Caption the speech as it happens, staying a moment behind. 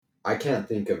I can't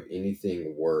think of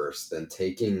anything worse than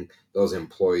taking those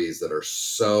employees that are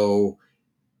so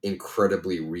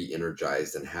incredibly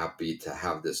re-energized and happy to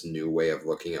have this new way of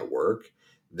looking at work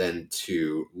than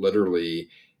to literally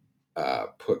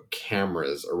put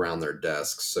cameras around their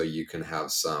desks so you can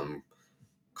have some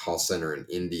call center in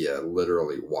India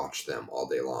literally watch them all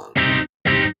day long.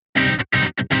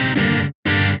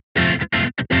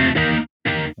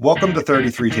 Welcome to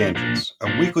 33 Tangents,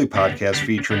 a weekly podcast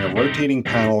featuring a rotating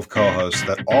panel of co-hosts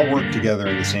that all work together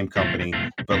in the same company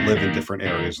but live in different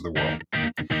areas of the world.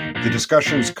 The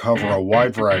discussions cover a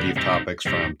wide variety of topics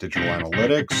from digital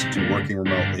analytics to working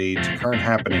remotely to current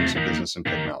happenings in business and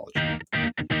technology.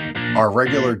 Our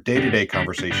regular day-to-day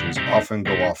conversations often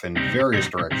go off in various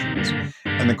directions,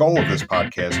 and the goal of this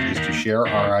podcast is to share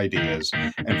our ideas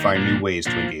and find new ways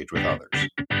to engage with others.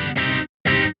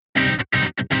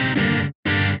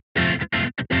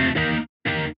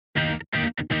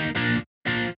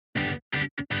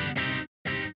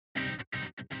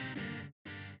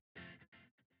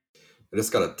 I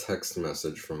just got a text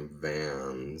message from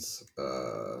Vans,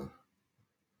 and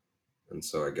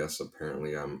so I guess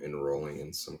apparently I'm enrolling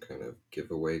in some kind of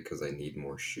giveaway because I need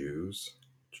more shoes.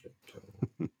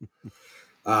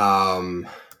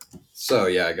 So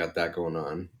yeah, I got that going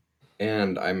on,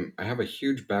 and I have a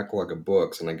huge backlog of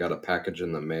books, and I got a package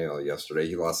in the mail yesterday.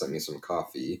 Hila sent me some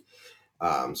coffee,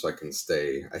 so I can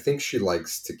stay. I think she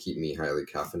likes to keep me highly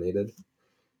caffeinated.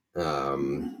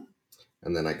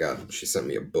 And then she sent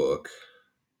me a book.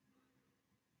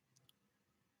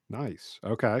 Nice.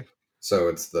 Okay. So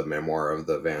it's the memoir of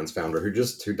the Vans founder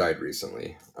who died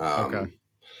recently. Okay.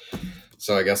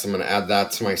 So I guess I'm going to add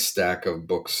that to my stack of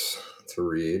books to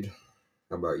read.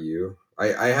 How about you?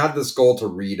 I had this goal to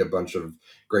read a bunch of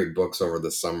great books over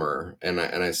the summer, and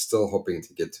I'm still hoping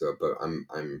to get to it, but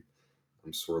I'm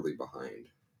sorely behind.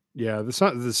 Yeah,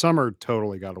 the summer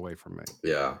totally got away from me.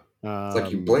 Yeah, it's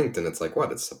like you blinked, and it's like,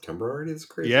 what? It's September already. It's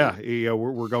crazy. Yeah,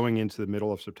 we're going into the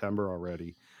middle of September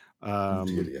already,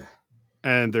 Yeah.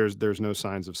 and there's no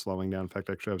signs of slowing down. In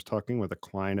fact, actually, I was talking with a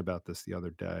client about this the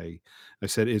other day. I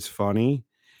said it's funny.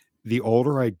 The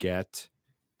older I get,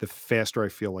 the faster I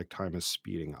feel like time is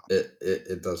speeding up.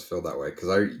 It does feel that way because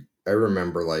I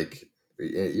remember like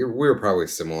we were probably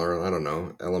similar. I don't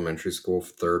know, elementary school,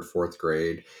 third, fourth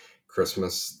grade,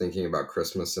 Christmas, thinking about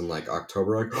Christmas in like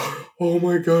October, like, oh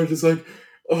my god, it's like,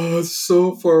 oh, it's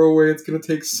so far away. It's gonna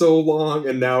take so long,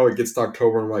 and now it gets to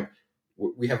October, and I'm like,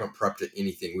 we haven't prepped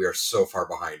anything. We are so far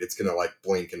behind. It's gonna like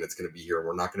blink, and it's gonna be here, and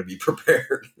we're not gonna be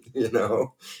prepared.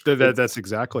 That's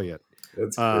exactly it.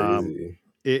 It's Um, crazy.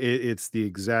 it's the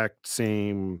exact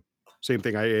same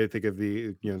thing. I think of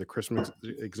the Christmas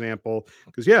example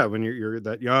because yeah, when you're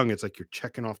that young, it's like you're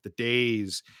checking off the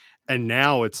days, and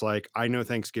now it's like I know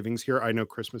Thanksgiving's here, I know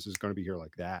Christmas is going to be here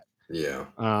like that. Yeah,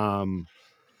 Um,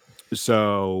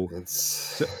 so, it's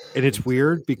so and it's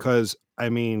weird because I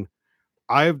mean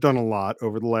I've done a lot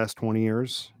over the last 20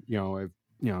 years. I've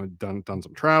done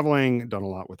some traveling, done a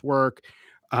lot with work.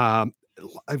 Um,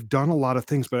 I've done a lot of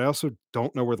things, but I also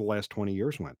don't know where the last 20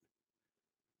 years went.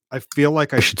 I feel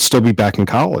like I should still be back in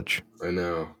college. I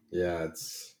know. Yeah,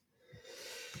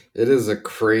 it is a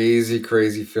crazy,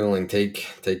 crazy feeling. Take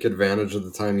advantage of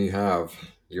the time you have.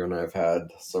 You and I have had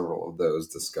several of those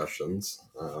discussions,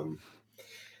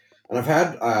 and I've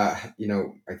had, I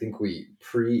think we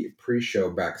pre-show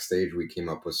backstage we came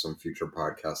up with some future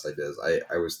podcast ideas.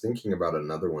 I was thinking about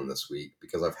another one this week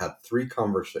because I've had three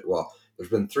conversations. Well, there's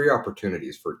been three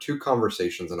opportunities for two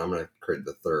conversations, and I'm going to create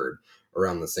the third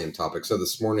around the same topic. So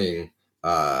this morning,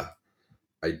 I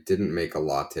didn't make a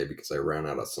latte because I ran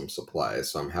out of some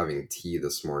supplies. So I'm having tea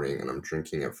this morning and I'm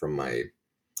drinking it from my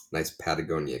nice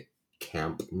Patagonia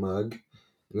camp mug.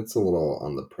 And it's a little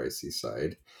on the pricey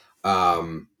side.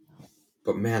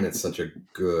 But man, it's such a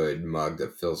good mug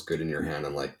that feels good in your hand.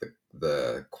 And like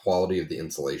the quality of the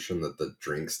insulation that the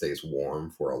drink stays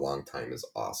warm for a long time is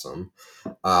awesome.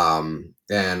 And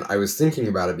I was thinking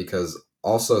about it because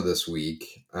also this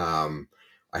week,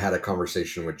 I had a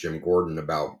conversation with Jim Gordon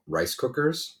about rice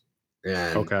cookers.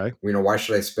 And, Okay. why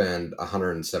should I spend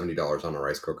 $170 on a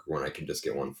rice cooker when I can just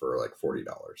get one for like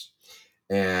 $40?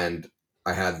 And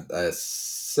I had a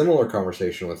similar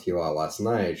conversation with Hila last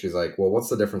night. She's like, well, what's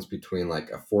the difference between like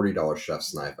a $40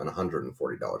 chef's knife and a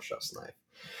 $140 chef's knife?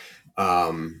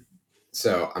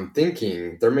 So I'm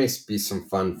thinking there may be some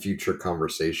fun future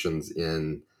conversations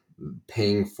in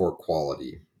paying for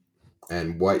quality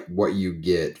and what you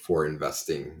get for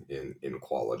investing in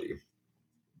quality.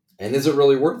 And is it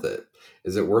really worth it?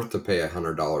 Is it worth to pay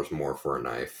 $100 more for a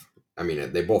knife? I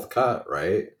mean, they both cut,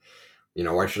 right?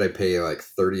 Why should I pay like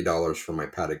 $30 for my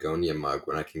Patagonia mug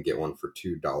when I can get one for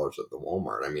 $2 at the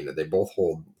Walmart? I mean, they both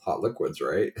hold hot liquids,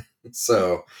 right?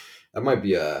 So that might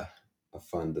be a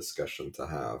fun discussion to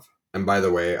have. And by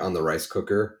the way, on the rice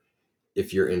cooker,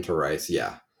 if you're into rice,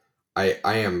 yeah, I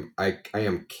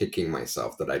am kicking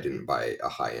myself that I didn't buy a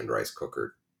high end rice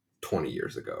cooker 20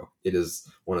 years ago. It is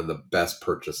one of the best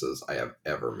purchases I have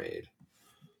ever made.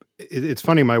 It's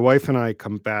funny. My wife and I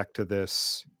come back to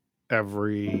this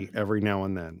every now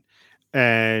and then,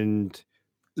 and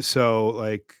so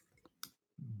like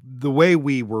the way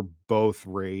we were both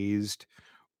raised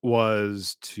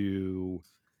was to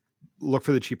look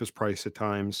for the cheapest price at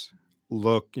times.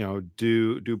 Look,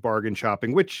 do bargain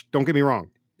shopping. Which don't get me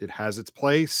wrong, it has its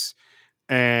place,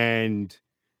 and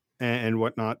and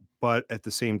whatnot. But at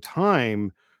the same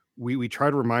time, we try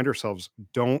to remind ourselves,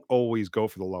 don't always go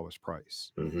for the lowest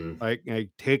price. Hmm. Like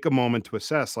take a moment to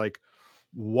assess, like,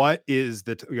 what is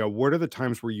what are the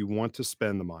times where you want to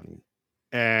spend the money,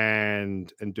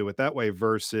 and do it that way,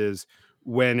 versus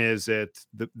when is it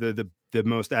the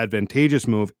most advantageous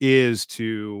move is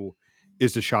to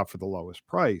shop for the lowest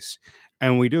price.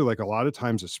 And we do, like, a lot of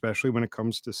times, especially when it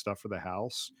comes to stuff for the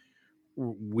house,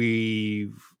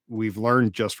 we've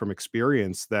learned just from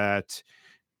experience that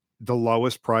the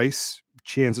lowest price,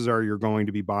 chances are you're going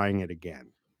to be buying it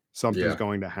again. Something's Yeah.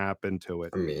 going to happen to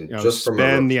it. I mean, just from a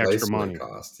Spend the extra replacement money.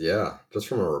 cost. Yeah. Just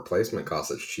from a replacement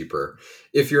cost, it's cheaper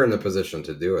if you're in the position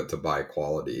to do it, to buy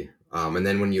quality. And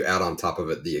then when you add on top of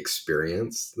it the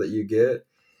experience that you get,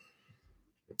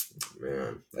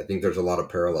 man, I think there's a lot of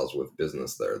parallels with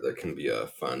business there that can be a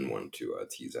fun one to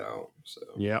tease out. So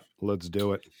Yeah, let's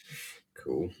do it.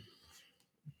 cool.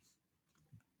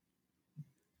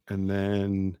 And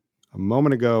then a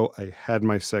moment ago, I had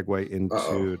my segue Uh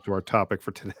oh. into our topic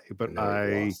for today, but And now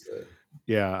you've lost it.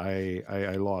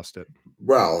 I lost it.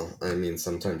 Well, I mean,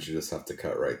 sometimes you just have to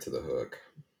cut right to the hook.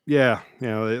 Yeah,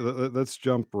 let's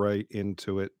jump right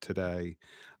into it today.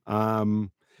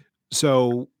 Um,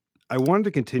 So I wanted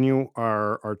to continue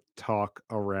our talk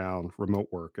around remote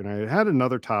work, and I had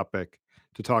another topic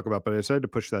to talk about, but I decided to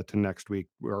push that to next week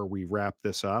where we wrap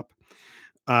this up.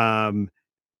 Um,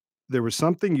 there was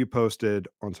something you posted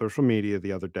on social media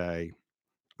the other day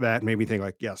that made me think,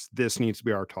 like, yes, this needs to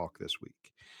be our talk this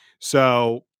week.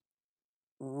 So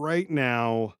right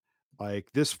now,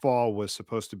 like, this fall was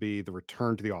supposed to be the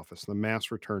return to the office, the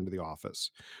mass return to the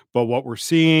office. But what we're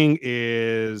seeing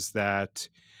is that,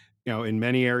 in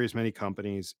many areas, many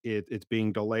companies, it's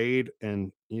being delayed,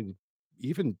 and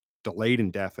even delayed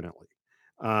indefinitely.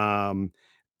 Um,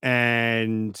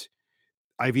 and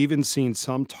I've even seen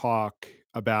some talk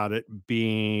about it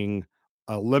being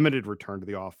a limited return to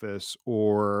the office,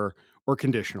 or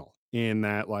conditional, in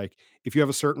that, like, if you have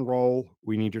a certain role,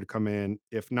 we need you to come in.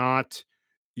 If not,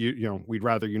 we'd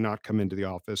rather you not come into the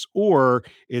office, or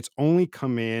it's only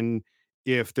come in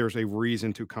if there's a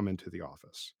reason to come into the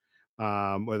office.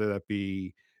 Whether that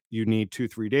be you need 2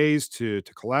 3 days to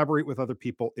collaborate with other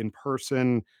people in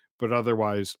person, but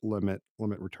otherwise limit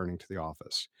returning to the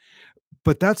office.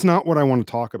 But that's not what I want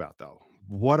to talk about, though.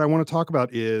 What I want to talk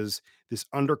about is this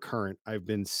undercurrent I've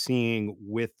been seeing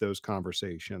with those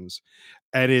conversations.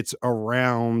 And it's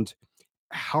around,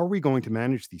 how are we going to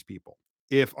manage these people?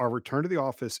 If our return to the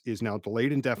office is now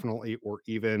delayed indefinitely, or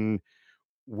even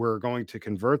we're going to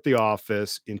convert the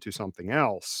office into something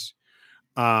else,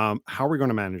 how are we going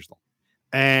to manage them?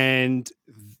 And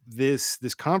this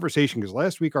conversation, because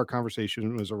last week our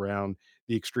conversation was around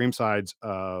the extreme sides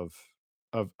of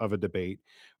a debate.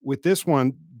 With this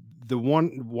one, the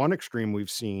one extreme we've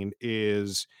seen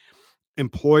is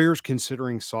employers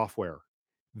considering software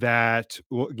that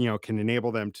can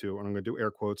enable them to, and I'm going to do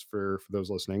air quotes for those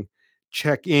listening,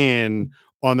 check in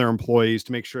on their employees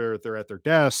to make sure that they're at their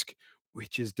desk,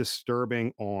 which is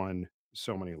disturbing on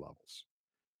so many levels.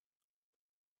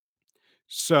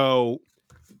 So,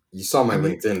 You saw my I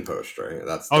mean, LinkedIn post, right?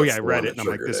 That's oh yeah, that's I the read one it, that and I'm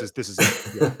like, triggered this is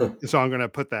it. Yeah. it. So I'm going to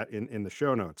put that in the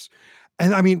show notes.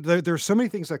 And I mean, there's so many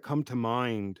things that come to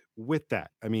mind with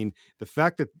that. I mean, the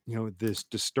fact that, this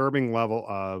disturbing level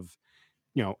of,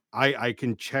 I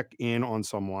can check in on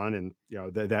someone, and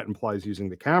that implies using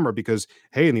the camera, because,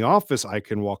 hey, in the office I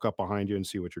can walk up behind you and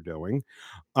see what you're doing.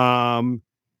 Um,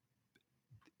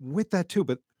 with that too,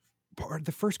 but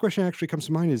the first question actually comes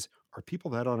to mind is, are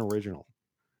people that unoriginal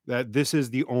that this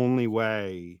is the only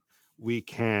way we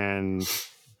can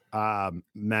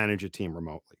manage a team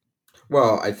remotely?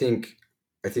 Well, I think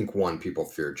one, people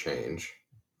fear change.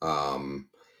 Um,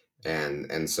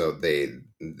 and so they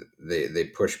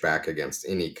push back against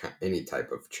any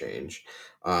type of change.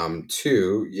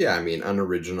 Two, yeah, I mean,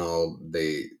 unoriginal.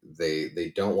 They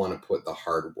don't want to put the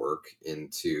hard work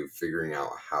into figuring out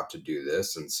how to do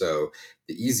this, and so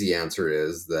the easy answer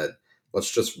is that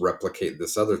let's just replicate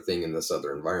this other thing in this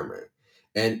other environment.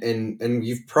 And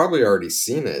you've probably already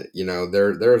seen it. You know,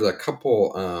 there's a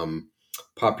couple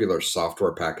popular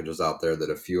software packages out there that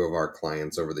a few of our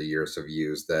clients over the years have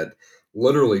used that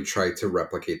literally try to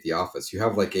replicate the office. You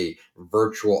have like a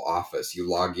virtual office. You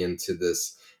log into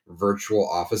this virtual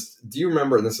office. Do you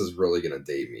remember? And this is really going to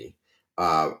date me.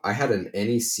 I had an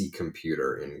NEC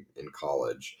computer in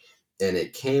college, and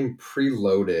it came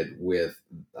preloaded with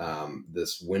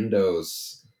this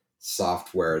Windows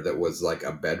software that was like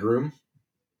a bedroom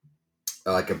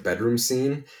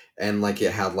scene, and like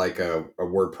it had like a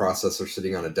word processor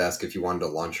sitting on a desk. If you wanted to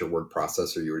launch your word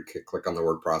processor, you would click on the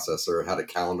word processor. It had a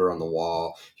calendar on the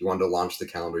wall. If you wanted to launch the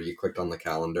calendar, you clicked on the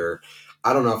calendar.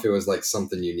 I don't know if it was like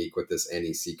something unique with this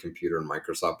NEC computer in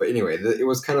Microsoft, but anyway, it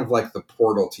was kind of like the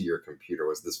portal to your computer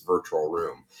was this virtual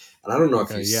room. And I don't know if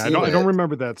Okay, you've yeah, seen I don't it.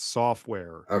 remember that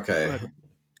software, Okay.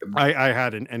 but I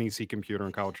had an NEC computer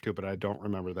in college too, but I don't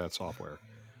remember that software.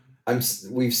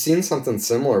 We've seen something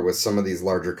similar with some of these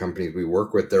larger companies we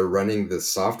work with. They're running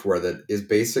this software that is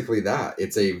basically that.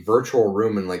 It's a virtual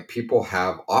room, and like people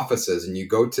have offices, and you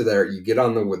go to there, you get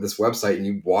on this website, and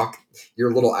you walk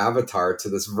your little avatar to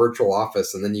this virtual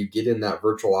office, and then you get in that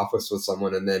virtual office with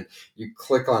someone, and then you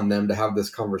click on them to have this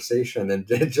conversation, and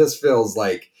it just feels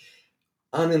like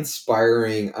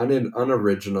uninspiring,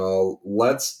 unoriginal.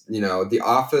 Let's, the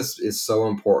office is so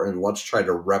important. Let's try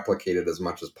to replicate it as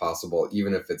much as possible,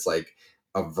 even if it's like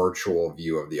a virtual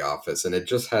view of the office. And it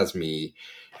just has me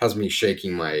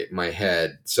shaking my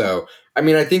head. So, I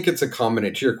mean, I think it's a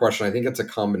combination to your question. I think it's a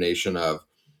combination of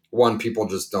one, people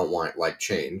just don't want like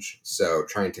change. So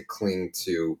trying to cling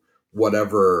to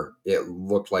whatever it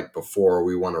looked like before,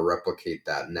 we want to replicate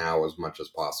that now as much as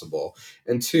possible.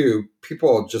 And two,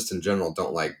 people just in general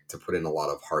don't like to put in a lot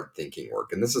of hard thinking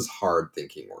work. And this is hard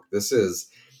thinking work. This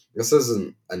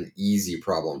isn't an easy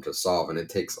problem to solve, and it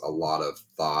takes a lot of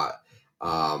thought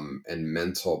and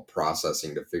mental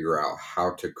processing to figure out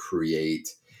how to create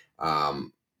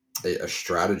um, a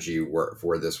strategy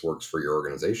where this works for your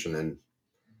organization. And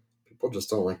people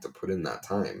just don't like to put in that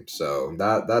time. So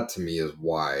that to me is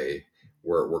why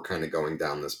we're kind of going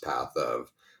down this path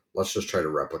of let's just try to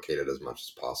replicate it as much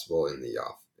as possible in the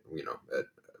off, at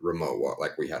remote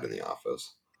like we had in the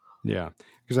office. Yeah,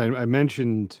 because I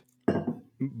mentioned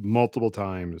multiple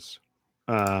times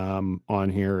on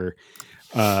here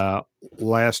uh,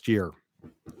 last year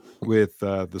with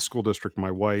the school district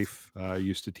my wife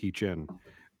used to teach in.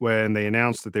 When they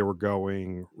announced that they were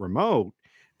going remote,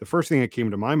 the first thing that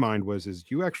came to my mind is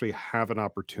you actually have an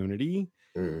opportunity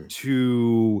Mm,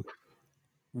 to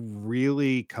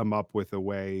really come up with a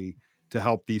way to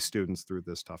help these students through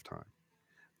this tough time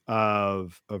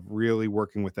of really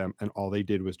working with them, and all they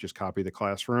did was just copy the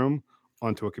classroom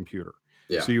onto a computer.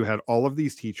 yeah, So you had all of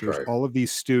these teachers, right. all of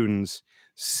these students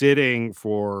sitting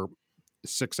for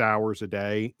 6 hours a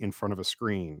day in front of a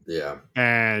screen, Yeah,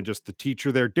 and just the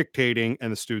teacher there dictating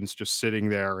and the students just sitting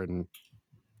there and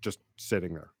just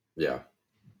sitting there. yeah.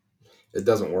 It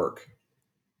doesn't work.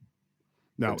 It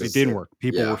No, it just didn't work.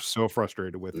 People were yeah, so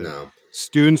frustrated with it. no,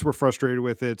 Students were frustrated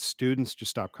with it. Students just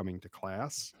stopped coming to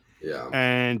class, yeah,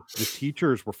 and the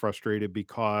teachers were frustrated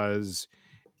because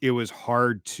it was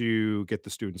hard to get the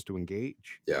students to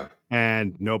engage, yeah.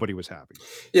 and nobody was happy.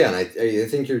 Yeah, and I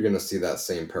think you're going to see that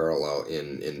same parallel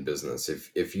in business.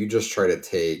 If you just try to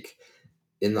take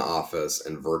in the office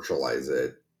and virtualize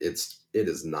it, it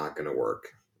is not going to work.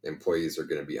 Employees are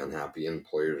going to be unhappy.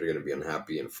 Employers are going to be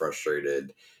unhappy and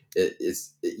frustrated.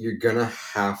 You're going to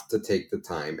have to take the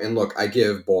time. And look, I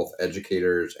give both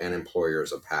educators and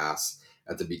employers a pass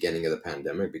at the beginning of the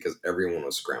pandemic because everyone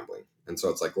was scrambling, and so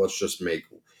it's like let's just make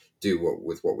do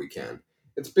with what we can.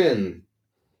 It's been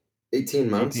 18 18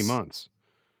 months. months.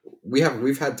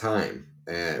 We've had time,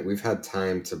 and we've had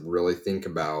time to really think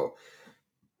about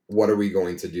what are we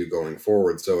going to do going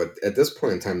forward. So at this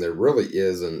point in time, there really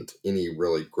isn't any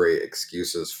really great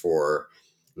excuses for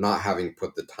not having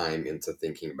put the time into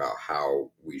thinking about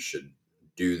how we should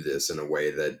do this in a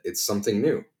way that it's something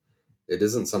new. It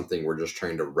isn't something we're just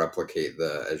trying to replicate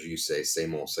the, as you say,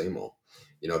 same old, same old.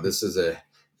 This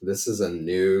is a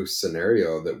new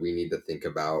scenario that we need to think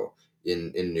about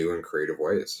in new and creative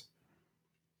ways.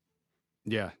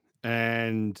 Yeah,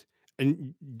 and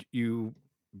you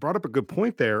brought up a good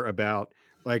point there about,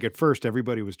 like, at first,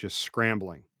 everybody was just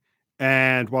scrambling,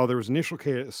 And while there was initial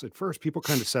chaos at first, people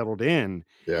kind of settled in,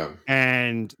 Yeah.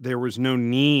 and there was no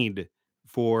need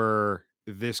for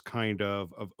this kind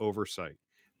of oversight,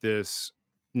 this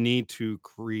need to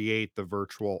create the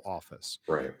virtual office.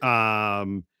 Right.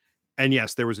 Um, and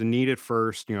yes, there was a need at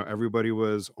first. Everybody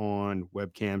was on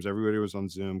webcams, everybody was on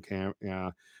Zoom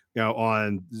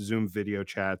on Zoom video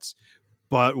chats.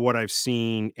 But what I've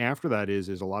seen after that is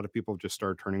a lot of people just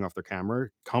started turning off their camera.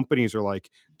 Companies are like,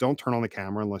 don't turn on the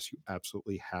camera unless you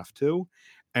absolutely have to.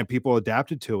 And people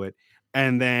adapted to it.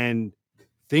 And then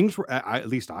things were, at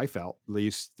least I felt, at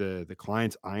least the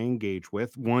clients I engage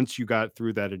with, once you got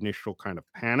through that initial kind of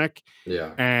panic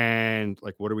Yeah. and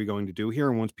like, what are we going to do here?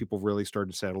 And once people really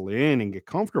started to settle in and get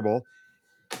comfortable,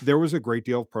 there was a great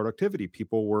deal of productivity.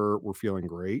 People were feeling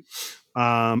great.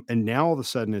 And now all of a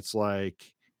sudden it's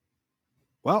like,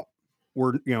 well,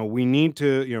 we need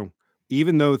to,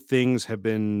 even though things have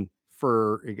been,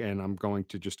 for again, I'm going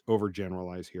to just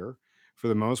overgeneralize here, for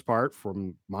the most part,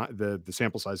 from the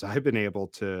sample size I've been able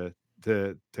to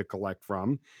collect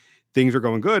from, things are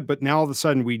going good. But now all of a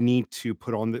sudden we need to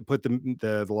put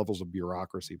the levels of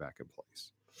bureaucracy back in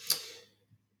place.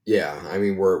 Yeah, I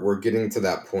mean, we're getting to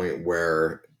that point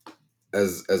where,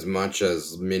 as much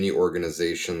as many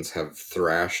organizations have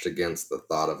thrashed against the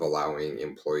thought of allowing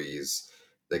employees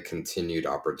the continued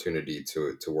opportunity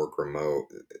to work remote,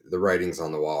 the writing's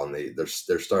on the wall, and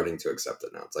they're starting to accept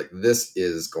it now. It's like, this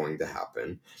is going to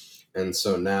happen. And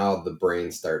so now the brain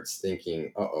starts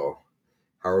thinking, uh-oh,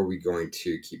 how are we going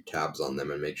to keep tabs on them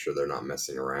and make sure they're not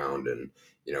messing around? And,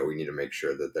 we need to make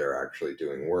sure that they're actually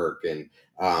doing work. And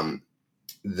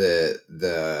the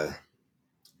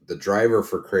the driver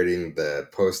for creating the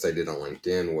post I did on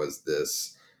LinkedIn was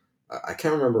this. I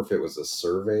can't remember if it was a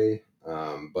survey,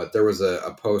 but there was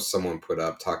a post someone put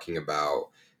up talking about,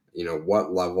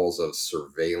 what levels of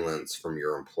surveillance from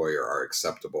your employer are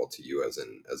acceptable to you as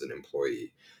an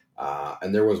employee.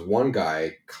 And there was one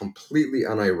guy completely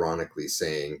unironically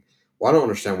saying, "Well, I don't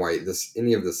understand why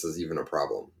any of this is even a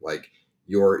problem. Like,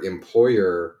 your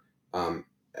employer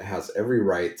has every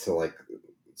right to, like,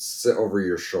 sit over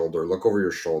your shoulder, look over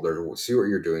your shoulder, see what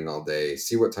you're doing all day,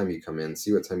 see what time you come in,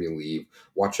 see what time you leave,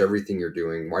 watch everything you're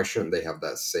doing. Why shouldn't they have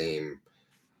that same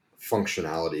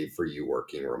functionality for you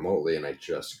working remotely?" And I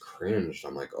just cringed.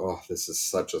 I'm like, oh, this is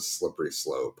such a slippery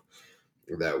slope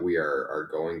that we are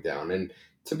going down. And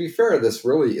to be fair, this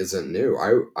really isn't new.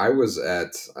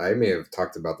 I may have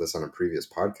talked about this on a previous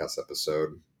podcast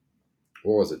episode.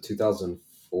 What was it,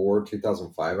 2004,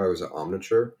 2005? I was at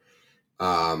Omniture,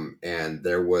 and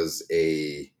there was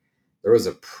a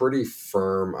pretty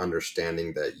firm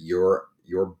understanding that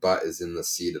your butt is in the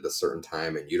seat at a certain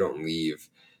time and you don't leave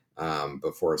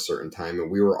before a certain time.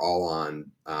 And we were all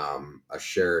on a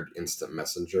shared instant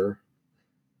messenger.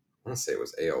 I want to say it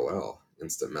was AOL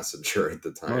instant messenger at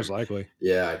the Most time. likely.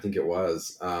 Yeah, I think it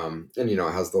was. And it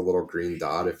has the little green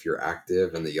dot if you're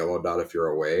active and the yellow dot if you're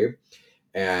away.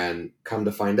 And come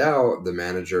to find out, the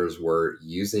managers were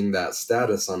using that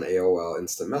status on AOL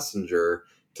Instant Messenger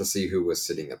to see who was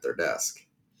sitting at their desk.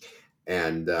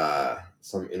 And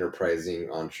some enterprising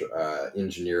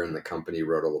engineer in the company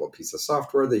wrote a little piece of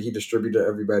software that he distributed to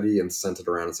everybody and sent it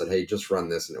around and said, "Hey, just run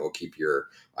this and it will keep your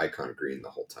icon green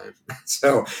the whole time."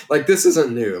 So, like, this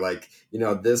isn't new. Like,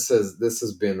 this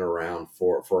has been around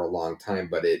for a long time,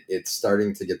 but it's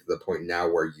starting to get to the point now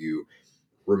where you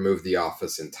remove the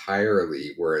office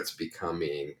entirely, where it's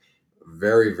becoming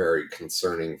very, very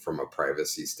concerning from a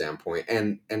privacy standpoint.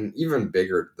 And even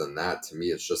bigger than that, to me,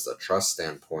 it's just a trust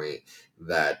standpoint,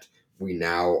 that we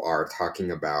now are talking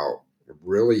about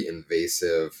really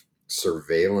invasive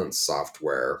surveillance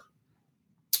software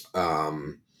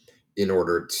in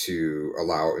order to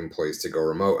allow employees to go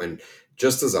remote. And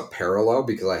just as a parallel,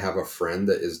 because I have a friend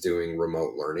that is doing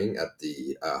remote learning at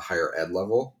the higher ed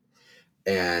level,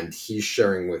 and he's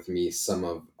sharing with me some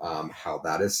of how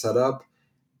that is set up,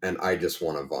 and I just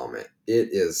want to vomit. It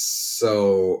is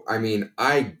so, I mean,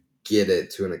 I get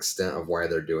it to an extent of why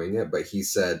they're doing it, but he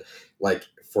said, like,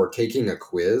 for taking a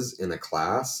quiz in a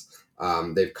class,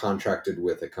 they've contracted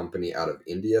with a company out of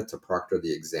India to proctor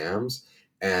the exams,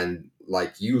 and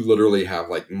like, you literally have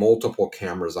like multiple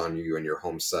cameras on you in your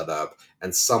home setup,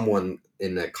 and someone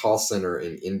in a call center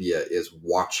in India is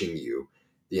watching you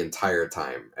the entire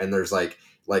time. And there's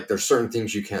there's certain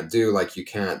things you can't do, like you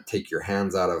can't take your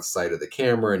hands out of sight of the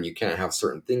camera, and you can't have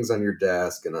certain things on your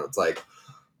desk. And it's like,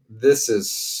 this is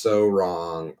so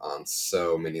wrong on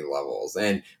so many levels.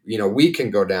 And we can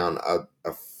go down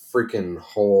a freaking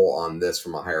hole on this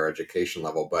from a higher education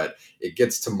level, but it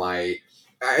gets to my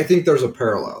I think there's a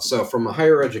parallel. So from a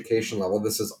higher education level,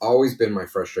 this has always been my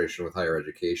frustration with higher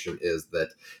education, is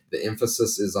that the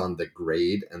emphasis is on the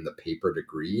grade and the paper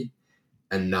degree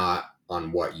and not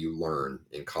on what you learn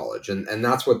in college. And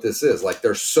that's what this is. Like,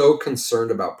 they're so concerned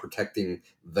about protecting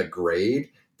the grade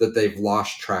that they've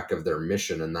lost track of their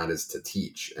mission, and that is to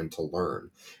teach and to learn.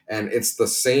 And it's the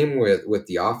same with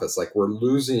the office. Like, we're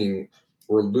losing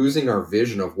our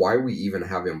vision of why we even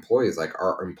have employees. Like,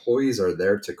 our employees are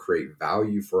there to create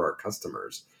value for our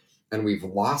customers. And we've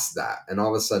lost that. And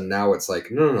all of a sudden now it's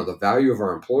like, no, no, no. The value of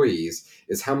our employees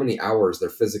is how many hours they're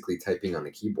physically typing on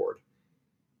a keyboard.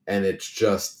 And it's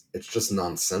just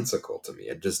nonsensical to me.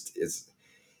 It just is.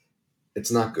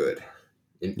 It's not good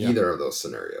in either of those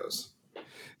scenarios.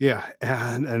 Yeah,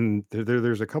 and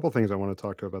there's a couple things I want to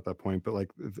talk to about that point, but like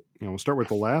we'll start with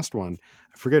the last one.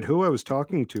 I forget who I was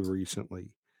talking to recently,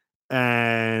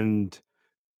 and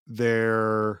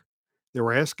they're they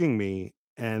were asking me,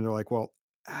 and they're like, "Well,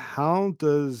 how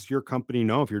does your company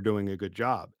know if you're doing a good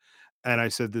job?" And I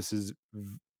said, "This is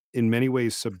in many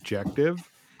ways subjective.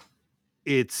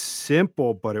 It's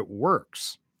simple, but it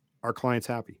works. Are clients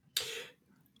happy?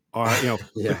 Are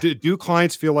Yeah. do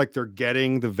clients feel like they're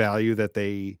getting the value that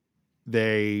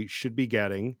they should be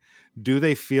getting? Do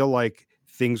they feel like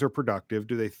things are productive?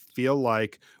 Do they feel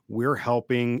like we're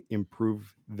helping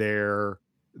improve their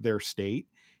state?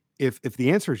 If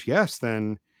the answer is yes,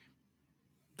 then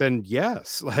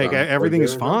yes, like Like, everything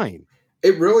is there we go. fine.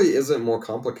 It really isn't more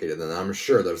complicated than that. I'm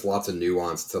sure there's lots of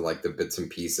nuance to like the bits and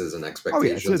pieces and Oh yeah,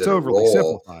 expectations it's in a overly role.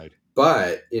 simplified.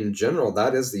 But in general,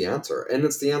 that is the answer. And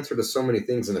it's the answer to so many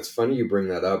things. And it's funny you bring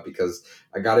that up, because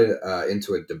I got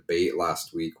into a debate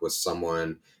last week with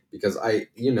someone, because I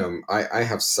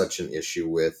have such an issue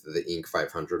with the Inc.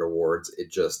 500 awards.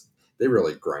 They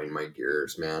really grind my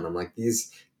gears, man. I'm like,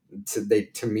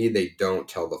 to me, they don't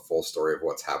tell the full story of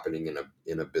what's happening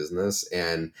in a business.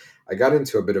 And I got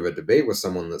into a bit of a debate with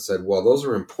someone that said, well, those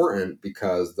are important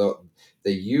because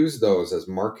they use those as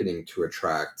marketing to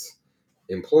attract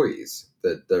employees,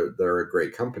 that they're a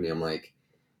great company. I'm like,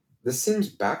 this seems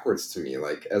backwards to me.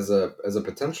 Like, as a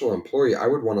potential employee, I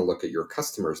would want to look at your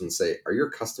customers and say, are your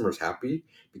customers happy?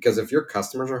 Because if your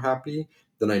customers are happy,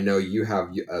 then I know you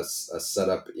have a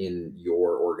setup in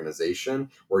your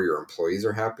organization where your employees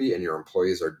are happy and your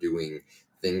employees are doing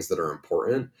things that are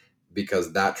important,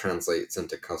 because that translates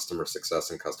into customer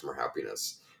success and customer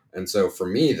happiness. And so for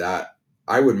me, that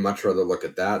I would much rather look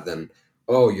at that than,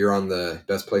 oh, you're on the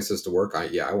best places to work.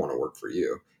 I want to work for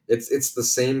you. It's the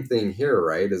same thing here,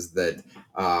 right? Is that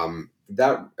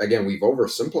that, again, we've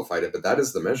oversimplified it, but that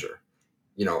is the measure.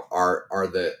 Are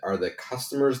the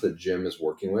customers that Jim is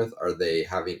working with, are they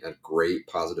having a great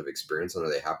positive experience, and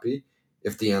are they happy?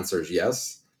 If the answer is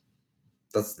yes,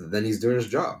 then he's doing his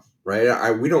job,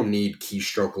 right? We don't need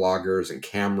keystroke loggers and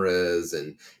cameras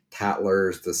and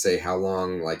tattlers to say how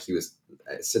long, like, he was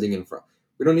sitting in front.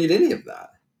 We don't need any of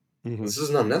that. Mhm. This is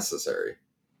not necessary.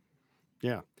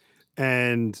 Yeah.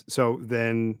 And so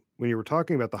then when you were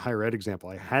talking about the higher ed example,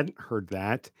 I hadn't heard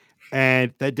that.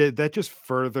 And that just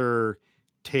further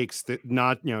takes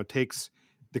takes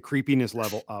the creepiness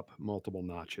level up multiple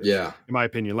notches, Yeah, in my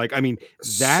opinion. Like, I mean,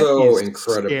 that so is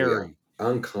incredibly scary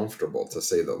uncomfortable, to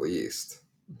say the least.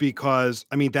 because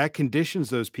I mean that conditions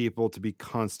those people to be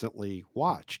constantly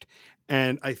watched.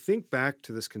 And I think back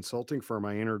to this consulting firm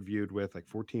I interviewed with like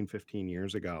 14, 15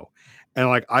 years ago. And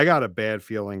like I got a bad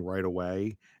feeling right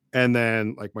away. And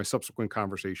then like my subsequent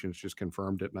conversations just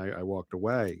confirmed it and I walked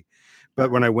away. But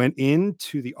when I went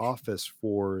into the office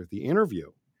for the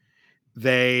interview,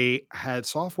 they had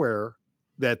software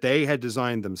that they had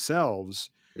designed themselves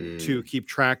to Mm, keep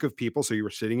track of people. So you were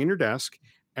sitting in your desk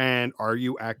and are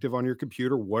you active on your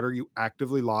computer? What are you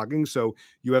actively logging? So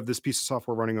you have this piece of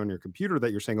software running on your computer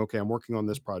that you're saying, okay, I'm working on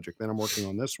this project, then I'm working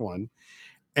on this one.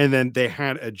 And then they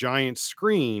had a giant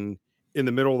screen in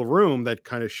the middle of the room that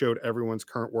kind of showed everyone's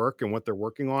current work and what they're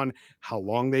working on, how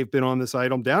long they've been on this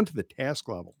item down to the task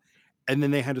level. And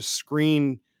then they had a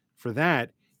screen for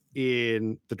that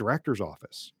in the director's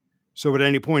office. So at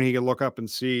any point he could look up and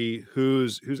see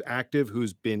who's active,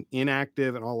 who's been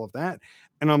inactive and all of that.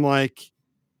 And I'm like,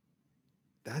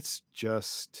 that's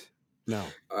just no.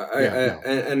 Yeah,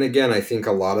 no. and again, I think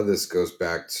a lot of this goes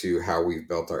back to how we've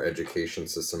built our education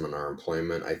system and our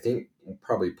employment. I think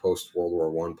probably post World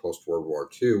War One, post World War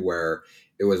Two, where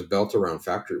it was built around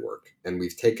factory work, and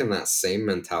we've taken that same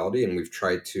mentality and we've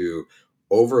tried to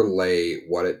overlay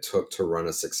what it took to run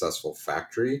a successful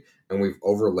factory, and we've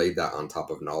overlaid that on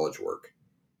top of knowledge work.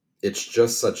 It's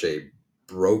just such a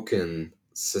broken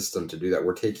system to do that.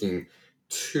 We're taking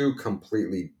two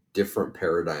completely different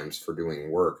paradigms for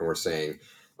doing work, and we're saying,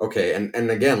 Okay,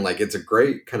 and again, like it's a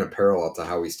great kind of parallel to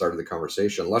how we started the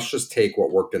conversation. Let's just take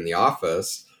what worked in the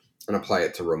office and apply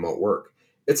it to remote work.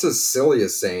 It's as silly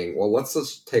as saying, well, let's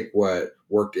just take what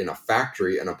worked in a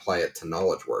factory and apply it to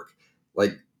knowledge work.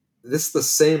 Like this is the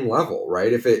same level,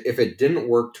 right? If it didn't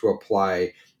work to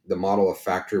apply the model of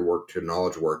factory work to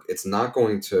knowledge work, it's not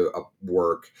going to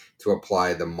work to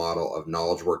apply the model of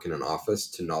knowledge work in an office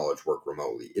to knowledge work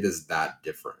remotely. It is that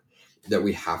different that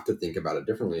we have to think about it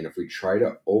differently. And if we try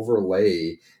to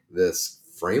overlay this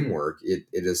framework, it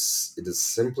is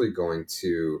simply going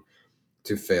to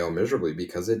fail miserably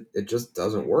because it just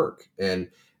doesn't work. And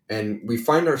we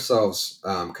find ourselves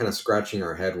kind of scratching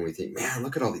our head when we think, man,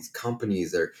 look at all these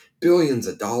companies, they're billions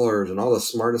of dollars and all the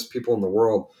smartest people in the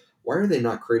world. Why are they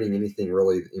not creating anything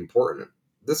really important?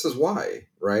 This is why,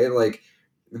 right? Like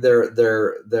they're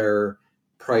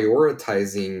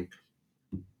prioritizing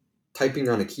typing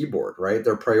on a keyboard, right?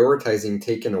 They're prioritizing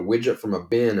taking a widget from a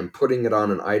bin and putting it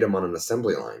on an item on an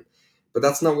assembly line. But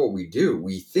that's not what we do.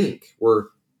 We think we're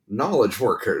knowledge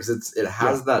workers. It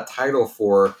has that title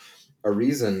for a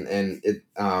reason, and it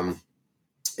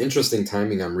interesting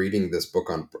timing. I'm reading this book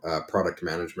on product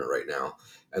management right now,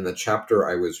 and the chapter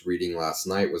I was reading last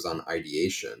night was on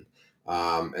ideation.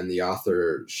 And the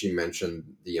author, she mentioned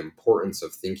the importance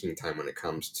of thinking time when it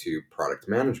comes to product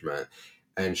management.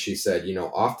 And she said,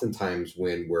 oftentimes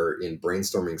when we're in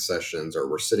brainstorming sessions or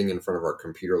we're sitting in front of our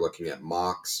computer looking at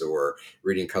mocks or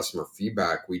reading customer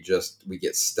feedback, we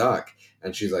get stuck.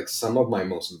 And she's like, some of my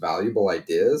most valuable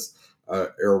ideas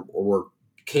or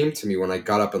came to me when I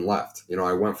got up and left.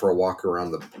 I went for a walk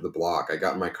around the block. I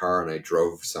got in my car and I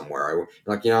drove somewhere.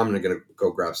 I'm going to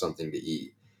go grab something to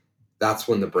eat. That's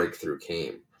when the breakthrough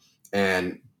came.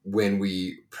 And when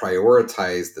we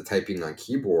prioritize the typing on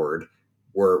keyboard,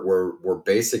 we're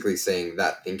basically saying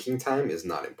that thinking time is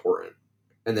not important.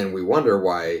 And then we wonder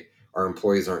why our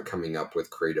employees aren't coming up with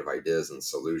creative ideas and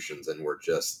solutions. And we're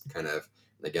just kind of,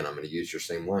 again, I'm going to use your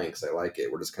same line because I like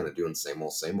it. We're just kind of doing same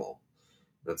old, same old.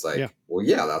 And it's like, well,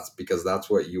 yeah, that's because that's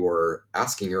what you are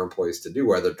asking your employees to do,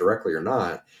 whether directly or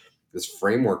not. This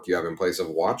framework you have in place of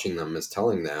watching them is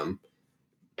telling them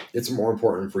it's more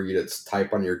important for you to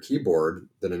type on your keyboard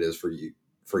than it is for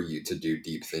you to do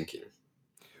deep thinking.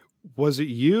 Was it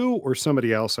you or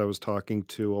somebody else I was talking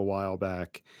to a while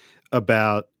back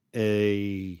about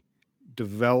a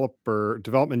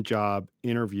development job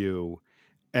interview,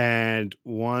 and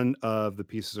one of the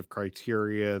pieces of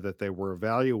criteria that they were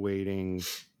evaluating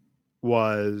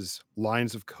was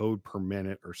lines of code per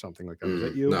minute or something like that? Was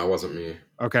that you? No, it wasn't me.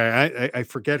 Okay, I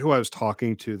forget who I was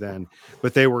talking to then,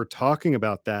 but they were talking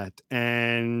about that,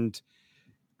 and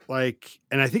I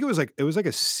think it was like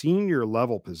a senior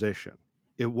level position.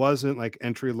 It wasn't like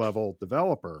entry level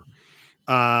developer.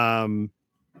 Um,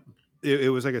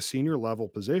 it was like a senior level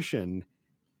position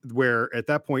where at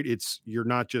that point you're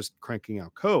not just cranking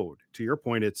out code. To your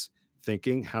point, it's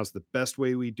thinking, how's the best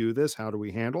way we do this? How do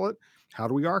we handle it? How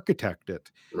do we architect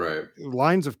it? Right.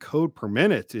 Lines of code per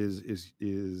minute is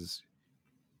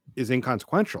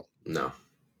inconsequential. No,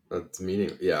 that's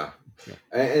meaning. Yeah.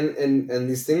 And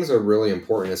these things are really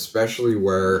important, especially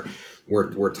where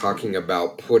we're talking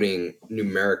about putting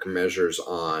numeric measures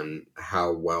on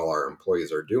how well our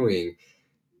employees are doing.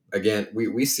 Again,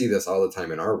 we see this all the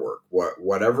time in our work.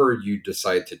 Whatever you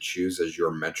decide to choose as your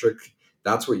metric,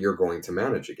 that's what you're going to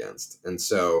manage against. And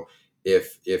so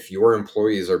if your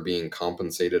employees are being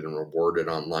compensated and rewarded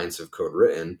on lines of code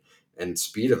written and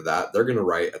speed of that, they're going to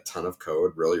write a ton of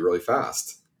code really, really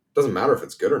fast. Doesn't matter if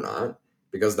it's good or not,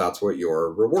 because that's what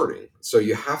you're rewarding. So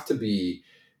you have to be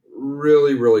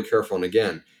really, really careful. And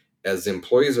again, as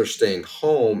employees are staying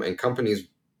home and companies,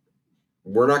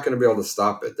 we're not going to be able to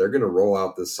stop it. They're going to roll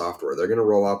out this software. They're going to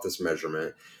roll out this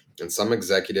measurement. And some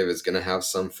executive is going to have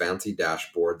some fancy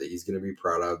dashboard that he's going to be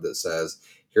proud of that says,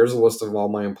 here's a list of all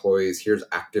my employees. Here's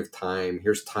active time.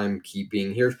 Here's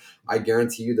timekeeping. I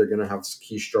guarantee you they're going to have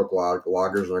keystroke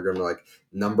loggers, and they're going to be like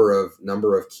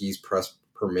number of keys pressed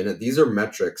per minute. These are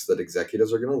metrics that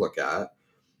executives are going to look at,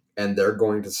 and they're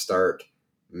going to start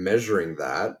measuring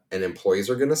that, and employees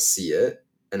are going to see it.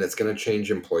 And it's going to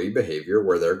change employee behavior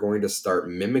where they're going to start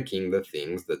mimicking the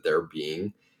things that they're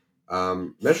being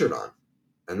measured on.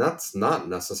 And that's not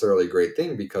necessarily a great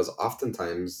thing because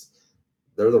oftentimes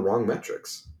they're the wrong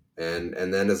metrics. And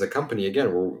then as a company,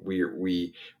 again, we're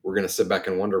going to sit back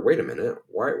and wonder, wait a minute,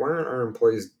 why aren't our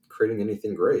employees creating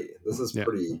anything great? This is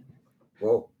pretty,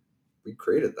 well, we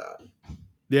created that.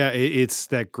 Yeah, it's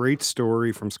that great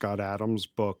story from Scott Adams'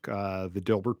 book, The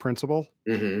Dilbert Principle.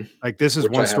 Mm-hmm. Like, this is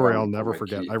one story I'll never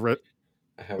forget. I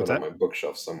have it on my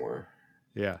bookshelf somewhere.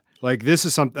 Yeah, like this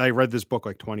is something I read this book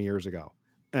like 20 years ago,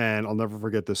 and I'll never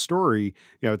forget this story.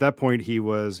 At that point he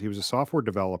was a software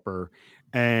developer,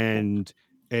 and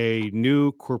a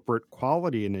new corporate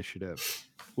quality initiative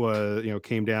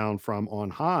came down from on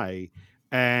high,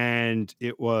 and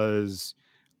it was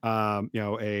a you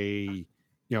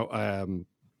know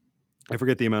I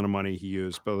forget the amount of money he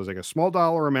used, but it was like a small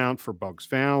dollar amount for bugs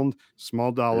found,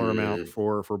 small dollar amount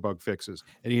Mm, for bug fixes.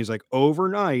 And he's like,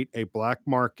 overnight, a black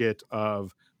market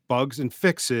of bugs and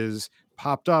fixes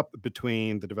popped up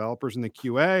between the developers and the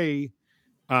QA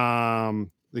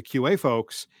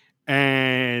folks,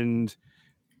 and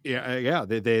yeah,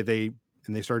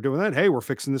 they started doing that. Hey, we're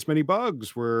fixing this many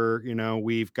bugs.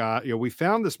 We've got, we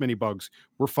found this many bugs.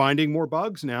 We're finding more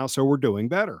bugs now, so we're doing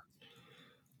better.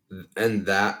 and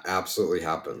that absolutely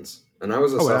happens. And Oh,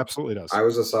 it absolutely does. I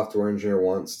was a software engineer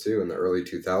once too in the early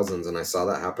 2000s, and I saw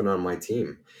that happen on my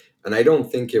team. And I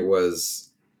don't think it was.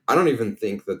 I don't even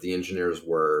think that the engineers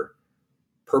were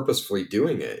purposefully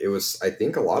doing it. It was, I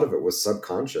think a lot of it was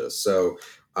subconscious. So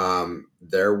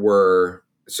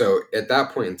so at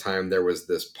that point in time, there was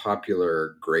this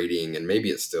popular grading, and maybe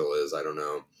it still is, I don't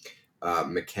know,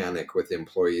 mechanic with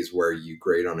employees where you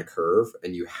grade on a curve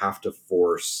and you have to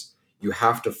force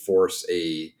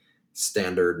a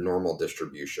standard normal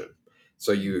distribution.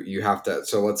 So you have to,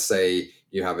 so let's say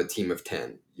you have a team of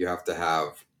 10, you have to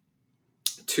have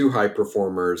two high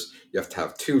performers, you have to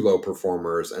have two low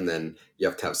performers, and then you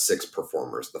have to have six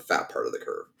performers, the fat part of the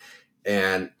curve.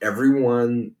 And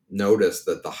everyone noticed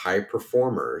that the high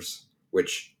performers,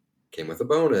 which came with a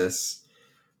bonus,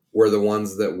 were the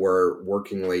ones that were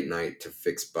working late night to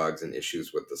fix bugs and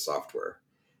issues with the software.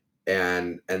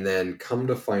 And then come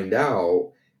to find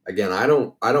out, again, I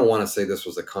don't want to say this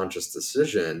was a conscious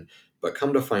decision, but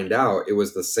come to find out it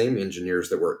was the same engineers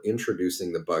that were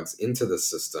introducing the bugs into the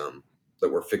system that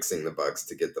were fixing the bugs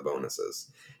to get the bonuses.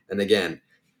 And again,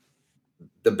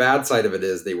 the bad side of it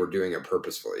is they were doing it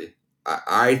purposefully.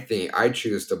 I think I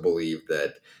choose to believe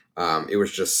that it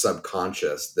was just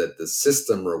subconscious that the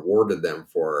system rewarded them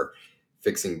for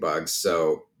fixing bugs,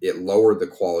 so it lowered the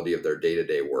quality of their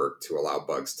day-to-day work to allow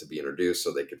bugs to be introduced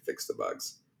so they could fix the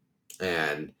bugs.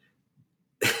 And,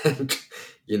 and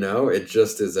it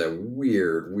just is a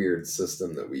weird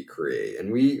system that we create,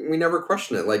 and we never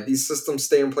question it. Like, these systems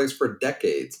stay in place for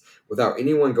decades without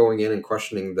anyone going in and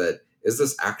questioning that, is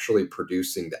this actually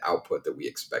producing the output that we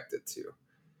expect it to,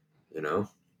 you know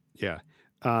Yeah.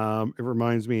 It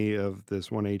reminds me of this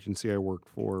one agency I worked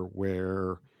for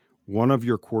where one of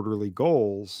your quarterly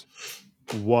goals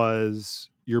was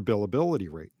your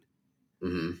billability rate.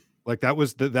 hmm Like that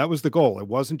was the goal. It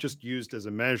wasn't just used as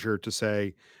a measure to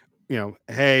say,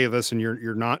 hey, listen,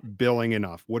 you're not billing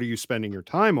enough. What are you spending your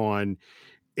time on?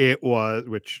 It was,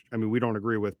 which I mean, we don't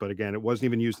agree with, but again, it wasn't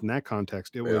even used in that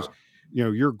context. It yeah. was,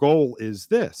 your goal is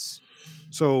this.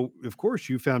 So, of course,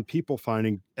 you found people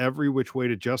finding every which way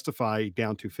to justify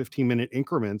down to 15-minute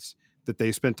increments that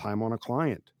they spent time on a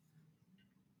client.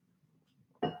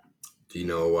 Do you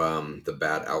know the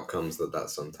bad outcomes that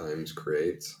sometimes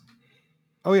creates?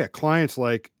 Oh, yeah. Clients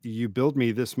like, you billed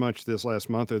me this much this last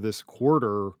month or this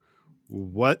quarter.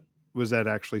 What was that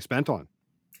actually spent on?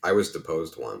 I was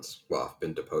deposed once. Well, I've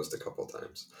been deposed a couple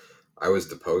times. I was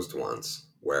deposed once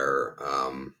where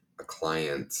a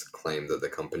client claimed that the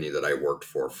company that I worked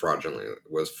for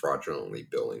fraudulently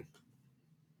billing.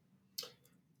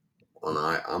 And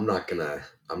I'm not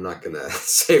gonna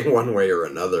say one way or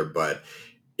another, but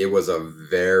it was a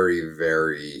very,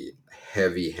 very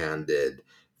heavy-handed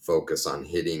focus on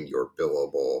hitting your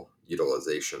billable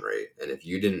utilization rate. And if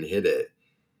you didn't hit it,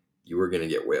 you were gonna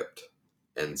get whipped.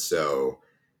 And so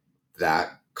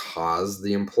that caused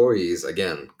the employees,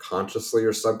 again, consciously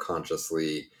or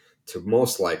subconsciously, to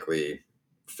most likely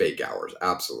fake hours.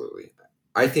 Absolutely.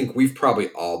 I think we've probably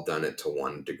all done it to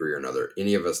one degree or another.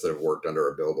 Any of us that have worked under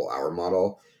a billable hour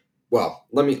model. Well,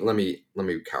 let me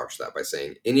couch that by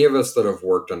saying any of us that have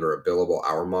worked under a billable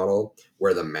hour model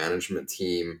where the management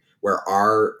team, where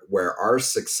our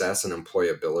success and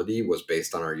employability was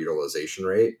based on our utilization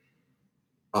rate,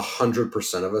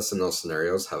 100% of us in those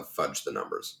scenarios have fudged the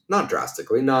numbers. Not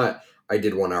drastically, not I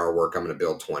did 1 hour work, I'm going to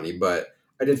bill 20, but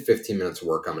I did 15 minutes of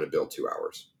work, I'm going to bill 2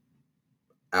 hours.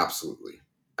 Absolutely.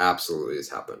 Absolutely has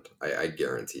happened. I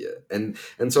guarantee it.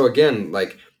 And so again,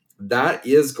 like, that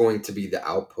is going to be the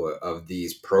output of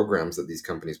these programs that these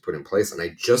companies put in place. And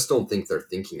I just don't think they're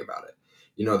thinking about it.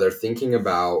 They're thinking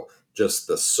about just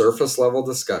the surface level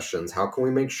discussions. How can we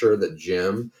make sure that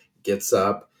Jim gets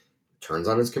up, turns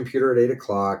on his computer at 8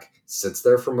 o'clock, sits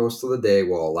there for most of the day?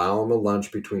 We'll allow him a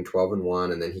lunch between 12 and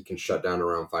 1, and then he can shut down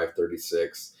around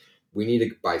 5:36. We need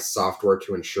to buy software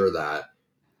to ensure that.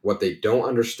 What they don't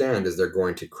understand is they're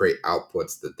going to create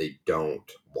outputs that they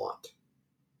don't want.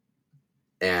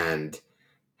 And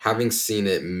having seen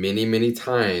it many, many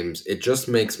times, it just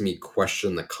makes me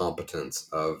question the competence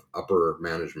of upper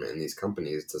management in these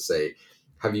companies to say,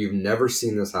 have you never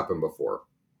seen this happen before?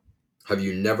 Have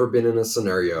you never been in a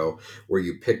scenario where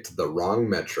you picked the wrong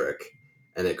metric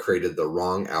and it created the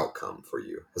wrong outcome for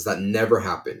you? Has that never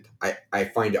happened? I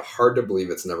find it hard to believe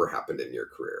it's never happened in your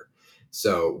career.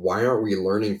 So why aren't we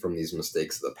learning from these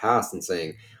mistakes of the past and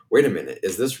saying, wait a minute,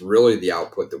 is this really the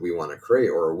output that we want to create,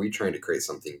 or are we trying to create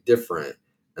something different?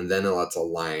 And then let's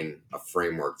align a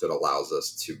framework that allows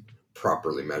us to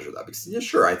properly measure that. Because yeah,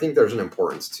 sure, I think there's an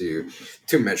importance to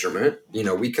measurement.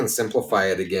 We can simplify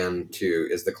it again to,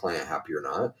 is the client happy or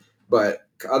not? But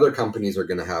other companies are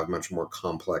going to have much more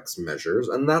complex measures,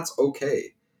 and that's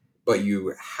okay. But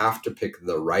you have to pick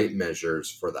the right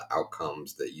measures for the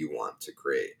outcomes that you want to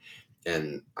create.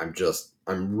 And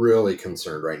I'm really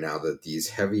concerned right now that these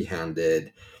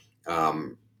heavy-handed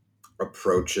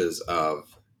approaches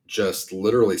of just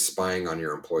literally spying on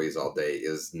your employees all day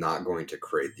is not going to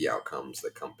create the outcomes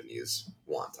that companies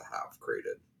want to have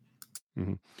created.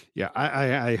 Mhm. Yeah,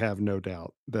 I have no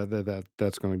doubt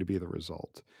that's going to be the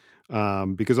result.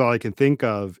 Because all I can think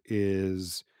of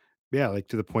is, yeah, like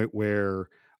to the point where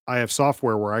I have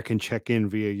software where I can check in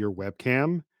via your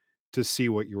webcam to see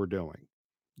what you're doing.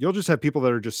 You'll just have people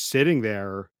that are just sitting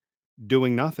there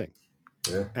doing nothing.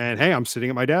 Yeah, And hey, I'm sitting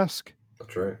at my desk.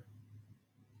 that's right.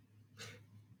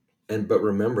 But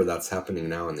remember, that's happening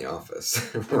now in the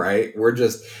office, right? We're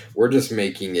just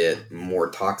making it more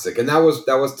toxic. And that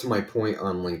was to my point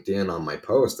on LinkedIn on my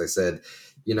post. I said,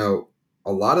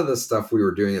 a lot of the stuff we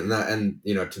were doing, and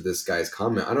to this guy's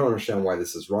comment, I don't understand why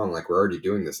this is wrong. Like, we're already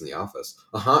doing this in the office.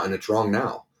 And it's wrong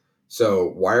now. So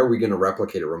why are we going to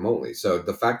replicate it remotely? So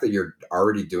the fact that you're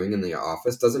already doing in the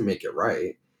office doesn't make it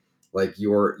right. Like,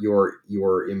 you're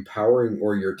empowering,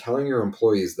 or you're telling your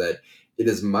employees that it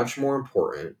is much more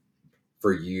important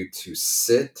for you to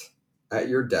sit at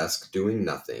your desk doing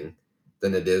nothing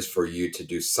than it is for you to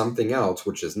do something else,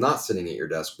 which is not sitting at your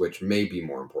desk, which may be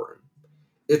more important.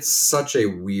 It's such a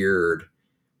weird,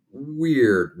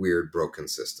 weird, weird broken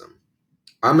system.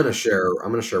 I'm gonna share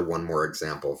one more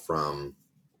example from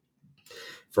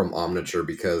Omniture,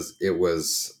 because it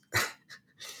was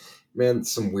man,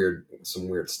 some weird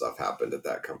stuff happened at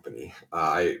that company.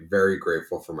 I very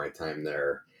grateful for my time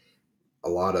there. A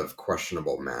lot of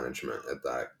questionable management at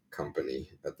that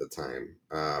company at the time.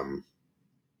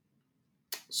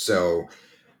 So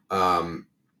um,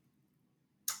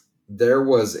 there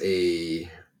was a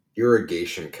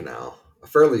irrigation canal, a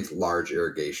fairly large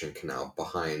irrigation canal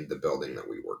behind the building that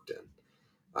we worked in.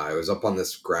 It was up on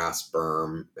this grass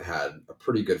berm, had a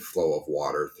pretty good flow of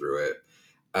water through it.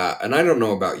 And I don't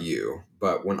know about you,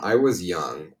 but when I was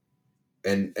young,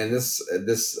 and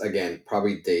this again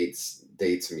probably dates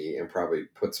me and probably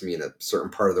puts me in a certain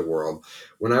part of the world.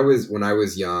 When I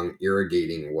was young,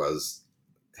 irrigating was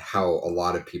how a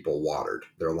lot of people watered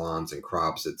their lawns and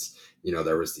crops.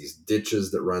 There was these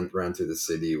ditches that ran through the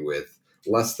city with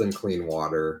less than clean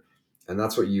water, and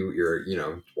that's what you're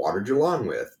watered your lawn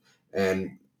with.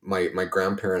 And my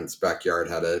grandparents' backyard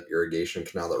had an irrigation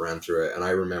canal that ran through it, and I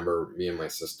remember me and my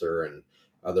sister and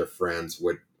other friends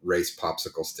would race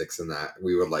popsicle sticks in that.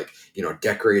 We would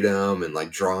decorate them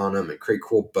and draw on them and create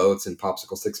cool boats and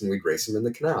popsicle sticks, and we'd race them in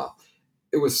the canal.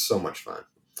 It was so much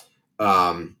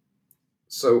fun.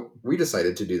 So we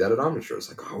decided to do that at Omniture. It's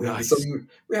like, oh, Nice.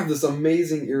 we have this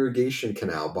amazing irrigation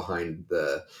canal behind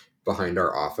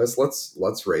our office.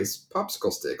 Let's race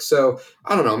popsicle sticks. So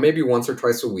I don't know, maybe once or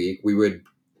twice a week we would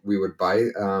buy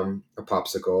a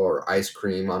popsicle or ice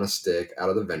cream on a stick out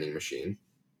of the vending machine.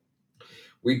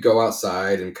 We'd go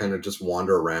outside and kind of just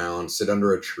wander around, sit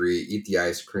under a tree, eat the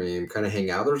ice cream, kind of hang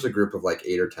out. There's a group of like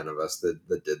 8 or 10 of us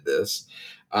that did this.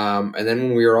 And then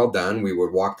when we were all done, we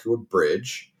would walk to a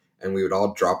bridge and we would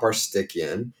all drop our stick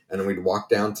in, and then we'd walk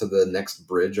down to the next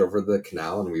bridge over the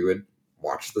canal, and we would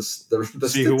watch the See who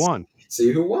sticks, won.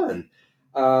 see who won.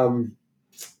 Um,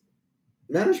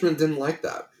 Management didn't like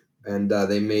that. And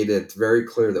they made it very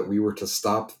clear that we were to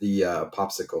stop the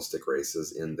popsicle stick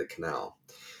races in the canal.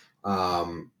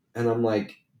 And I'm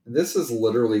like, this is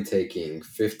literally taking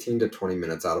 15 to 20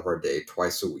 minutes out of our day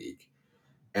twice a week.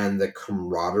 And the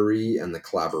camaraderie and the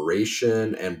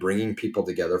collaboration and bringing people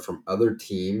together from other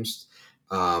teams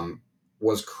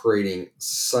was creating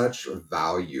such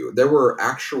value. There were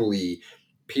actually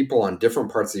people on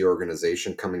different parts of the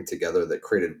organization coming together that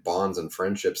created bonds and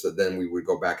friendships that then we would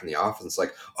go back in the office. It's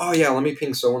like, oh yeah, let me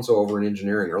ping so and so over in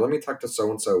engineering, or let me talk to so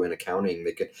and so in accounting.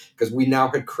 Because we now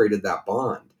had created that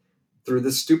bond through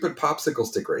the stupid popsicle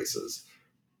stick races.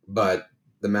 but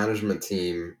the management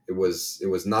team, it was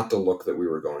not the look that we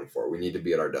were going for. We need to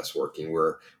be at our desk working.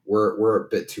 We're a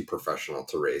bit too professional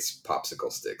to race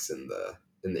popsicle sticks in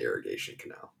the irrigation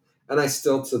canal. And I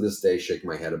still to this day shake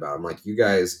my head about it. I'm like, you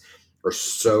guys are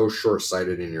so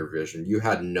short-sighted in your vision. You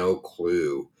had no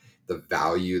clue the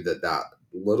value that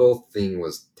little thing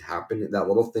was happening, that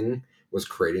little thing was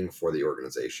creating for the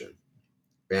organization.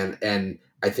 And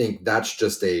I think that's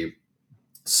just a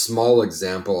small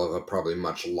example of a probably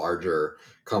much larger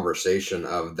conversation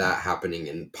of that happening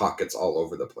in pockets all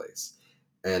over the place.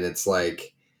 And it's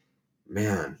like,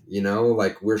 man,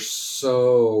 like we're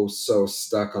so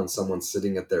stuck on someone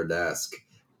sitting at their desk.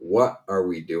 What are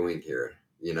we doing here?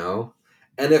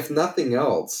 And if nothing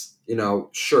else,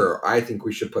 sure, I think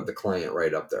we should put the client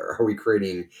right up there. Are we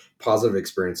creating positive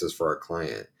experiences for our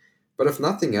client? But if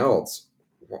nothing else,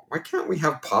 why can't we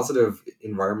have positive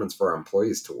environments for our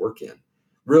employees to work in?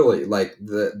 Really, like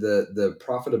the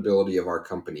profitability of our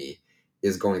company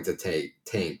is going to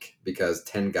tank because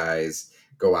 10 guys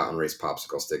go out and race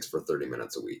popsicle sticks for 30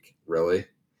 minutes a week. Really?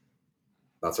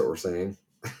 That's what we're saying?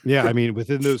 Yeah, I mean,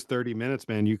 within those 30 minutes,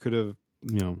 man, you could have,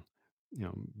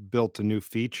 built a new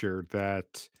feature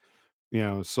that,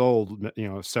 sold,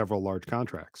 several large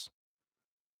contracts.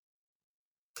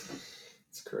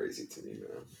 It's crazy to me,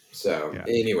 man. So Yeah.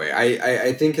 anyway,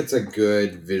 I think it's a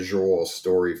good visual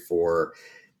story for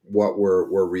what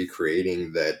we're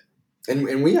recreating that,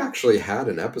 and we actually had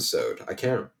an episode. I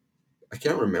can't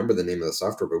remember the name of the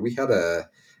software, but we had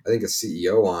I think a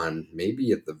CEO on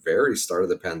maybe at the very start of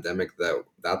the pandemic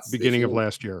Beginning of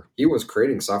last year. he was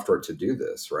creating software to do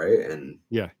this, right? And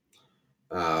Yeah.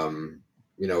 um,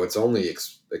 it's only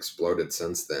exploded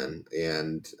since then,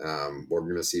 and we're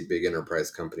going to see big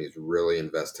enterprise companies really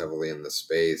invest heavily in the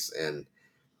space, and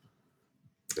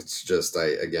it's just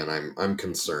I'm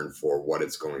concerned for what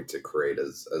it's going to create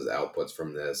as outputs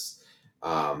from this.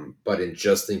 But in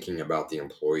just thinking about the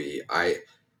employee,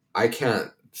 I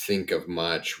can't think of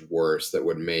much worse that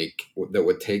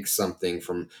would take something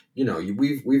from,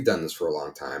 we've done this for a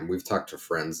long time. We've talked to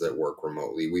friends that work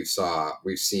remotely. We've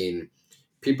seen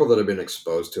people that have been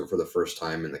exposed to it for the first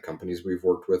time in the companies we've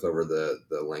worked with over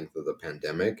the length of the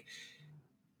pandemic.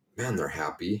 Man, they're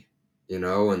happy,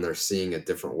 and they're seeing a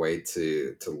different way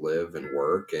to live and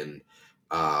work. And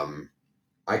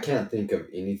I can't think of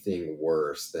anything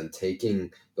worse than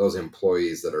taking those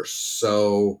employees that are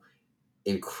so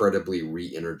incredibly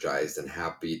re-energized and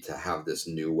happy to have this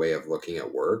new way of looking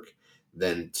at work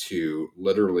than to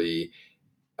literally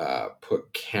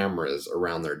put cameras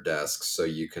around their desks so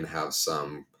you can have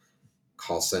some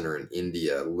call center in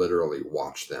India literally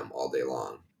watch them all day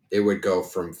long. It would go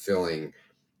from feeling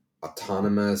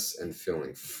autonomous and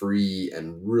feeling free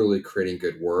and really creating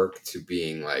good work to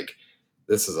being like,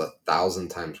 this is 1,000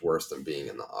 times worse than being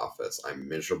in the office. I'm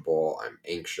miserable. I'm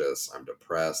anxious. I'm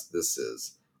depressed. This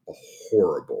is a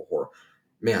horrible.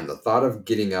 Man, the thought of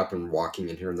getting up and walking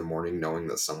in here in the morning knowing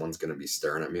that someone's going to be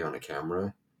staring at me on a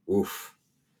camera. Oof.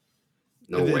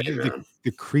 No The, way, the, the man.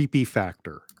 the creepy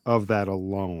factor of that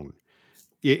alone,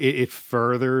 it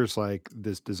furthers like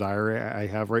this desire I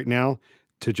have right now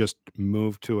to just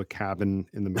move to a cabin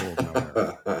in the middle of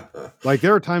nowhere. Like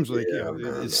there are times like, Yeah,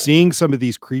 man. seeing some of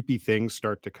these creepy things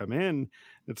start to come in,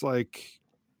 it's like,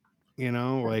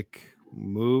 like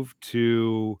move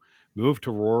to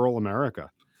rural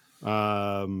America.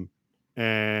 Um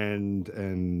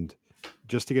and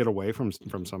just to get away from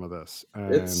some of this.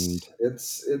 And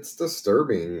It's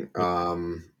disturbing.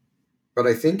 But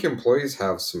I think employees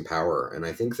have some power, and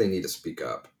I think they need to speak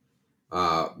up.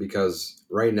 Because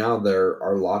right now there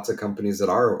are lots of companies that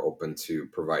are open to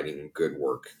providing good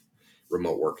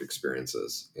remote work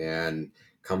experiences, and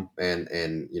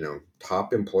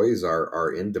top employees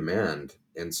are in demand.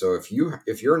 And so if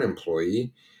you're an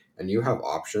employee and you have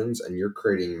options and you're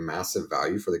creating massive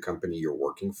value for the company you're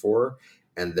working for,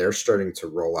 and they're starting to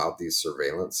roll out these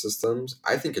surveillance systems,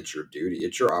 I think it's your duty,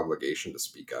 it's your obligation to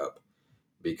speak up.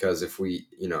 Because if we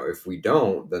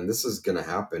don't, then this is going to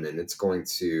happen, and it's going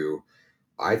to,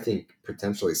 I think,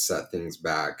 potentially set things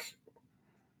back.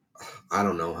 I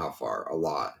don't know how far, a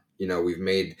lot. We've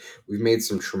made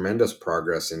some tremendous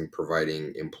progress in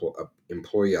providing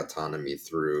employee autonomy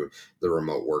through the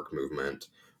remote work movement.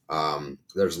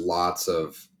 There's lots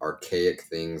of archaic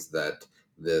things that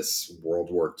this World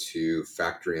War II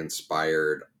factory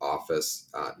inspired office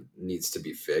needs to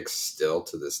be fixed still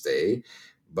to this day.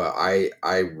 But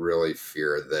I really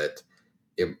fear that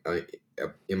em- uh,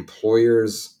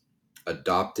 employers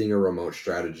adopting a remote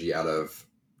strategy out of,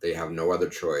 they have no other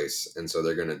choice, and so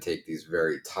they're going to take these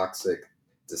very toxic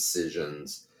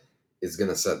decisions is going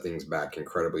to set things back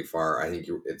incredibly far. I think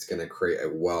it's going to create a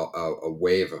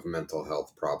wave of mental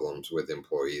health problems with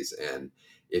employees. And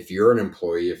if you're an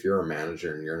employee, if you're a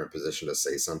manager and you're in a position to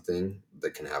say something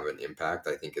that can have an impact,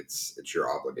 I think it's your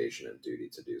obligation and duty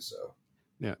to do so.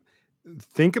 Yeah.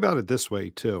 Think about it this way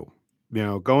too.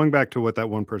 Going back to what that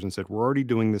one person said, we're already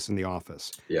doing this in the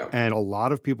office, Yeah. and a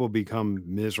lot of people become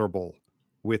miserable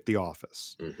with the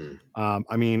office. Hmm.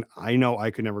 I mean, I know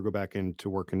I could never go back into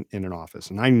work in an office,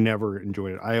 and I never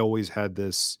enjoyed it. I always had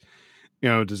this,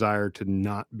 desire to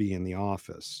not be in the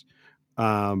office.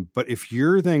 But if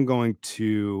you're then going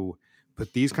to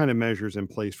put these kind of measures in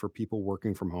place for people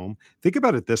working from home, think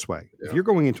about it this way. If Yeah. you're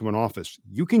going into an office,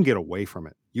 you can get away from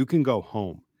it. You can go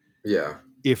home. Yeah.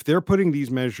 If they're putting these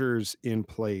measures in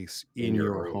place in your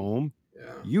your home,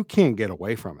 Yeah. you can't get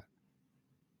away from it.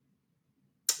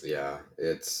 Yeah.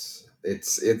 It's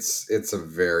a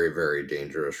very, very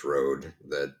dangerous road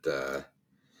that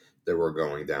we're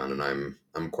going down, and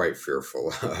I'm quite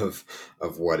fearful of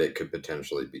what it could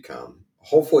potentially become.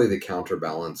 Hopefully the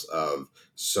counterbalance of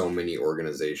so many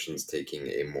organizations taking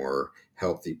a more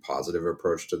healthy, positive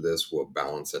approach to this will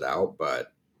balance it out,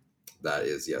 but that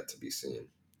is yet to be seen.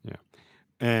 Yeah.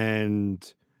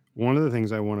 And one of the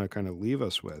things I want to kind of leave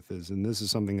us with is, and this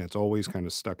is something that's always kind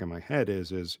of stuck in my head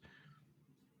is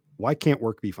why can't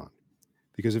work be fun?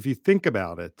 Because if you think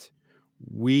about it,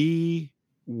 we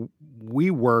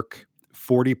we work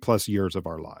 40 plus years of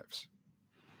our lives.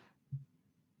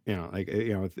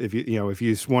 If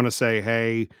you want to say,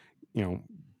 hey, you know,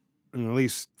 and at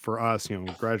least for us,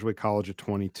 graduate college at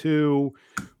 22,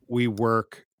 we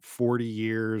work 40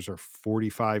 years or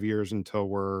 45 years until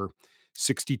we're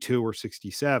 62 or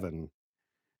 67.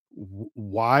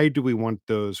 Why do we want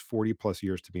those 40 plus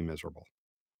years to be miserable?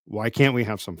 Why can't we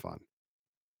have some fun?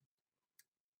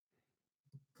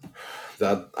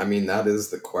 That is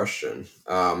the question.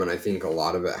 And I think a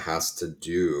lot of it has to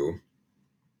do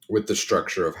with the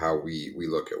structure of how we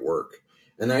look at work.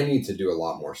 And I need to do a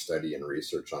lot more study and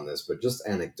research on this, but just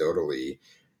anecdotally,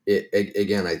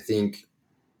 again, I think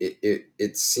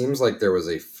it seems like there was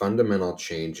a fundamental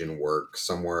change in work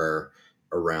somewhere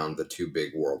around the two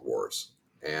big world wars.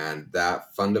 And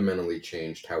that fundamentally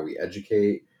changed how we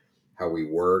educate, how we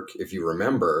work. If you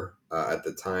remember, at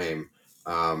the time,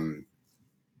 um,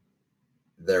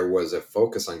 there was a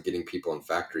focus on getting people in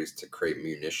factories to create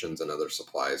munitions and other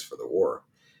supplies for the war.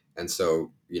 And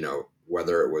so,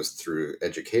 whether it was through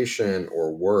education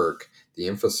or work, the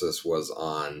emphasis was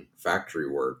on factory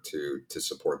work to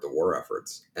support the war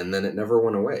efforts. And then it never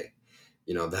went away.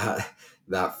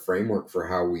 That framework for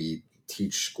how we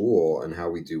teach school and how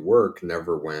we do work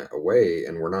never went away,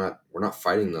 and we're not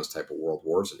fighting those type of world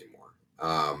wars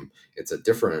anymore. It's a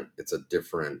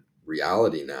different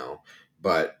reality now,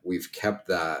 but we've kept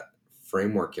that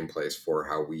framework in place for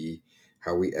how we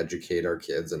educate our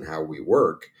kids and how we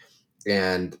work.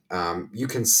 And you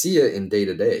can see it in day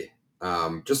to day.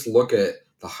 Just look at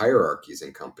the hierarchies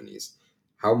in companies.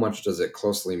 How much does it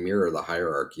closely mirror the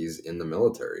hierarchies in the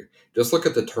military? Just look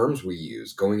at the terms we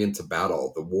use going into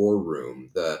battle, the war room,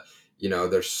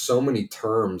 there's so many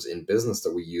terms in business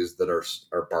that we use that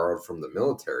are borrowed from the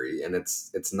military, and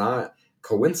it's not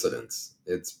coincidence.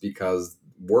 It's because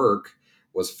work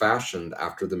was fashioned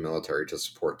after the military to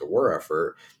support the war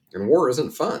effort, and war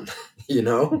isn't fun.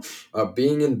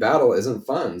 Being in battle isn't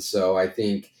fun. So I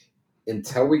think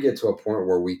until we get to a point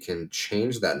where we can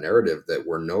change that narrative that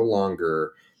we're no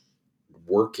longer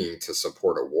working to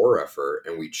support a war effort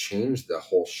and we change the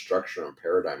whole structure and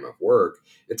paradigm of work,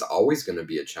 it's always going to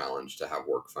be a challenge to have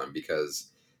work fun,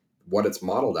 because what it's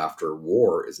modeled after,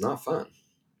 war, is not fun.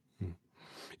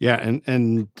 Yeah,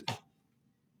 and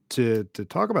to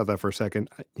talk about that for a second,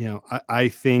 I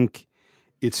think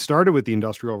it started with the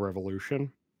Industrial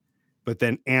Revolution, but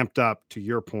then amped up to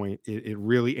your point. It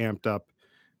really amped up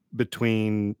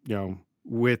between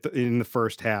with in the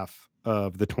first half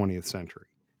of the 20th century,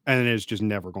 and it's just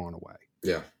never gone away.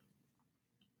 Yeah.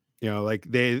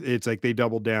 It's like they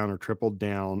doubled down or tripled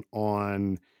down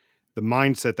on the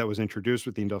mindset that was introduced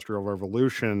with the Industrial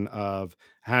Revolution of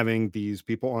having these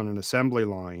people on an assembly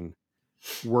line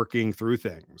working through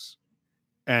things,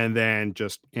 and then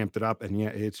just amped it up, and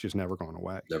it's just never gone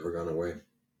away. Never gone away.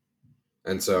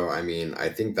 And so, I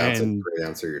think that's a great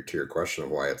answer to your question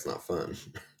of why it's not fun.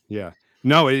 Yeah.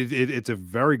 No, it's a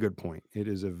very good point. It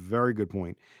is a very good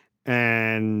point.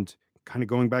 And kind of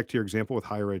going back to your example with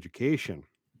higher education,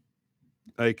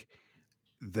 like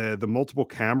the multiple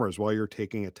cameras while you're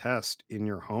taking a test in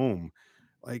your home,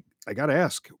 like I got to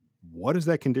ask, what is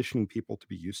that conditioning people to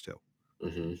be used to?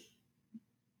 Hmm.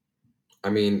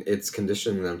 It's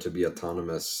conditioning them to be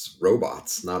autonomous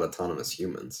robots, not autonomous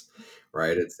humans.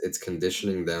 right? It's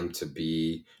conditioning them to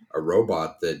be a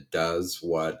robot that does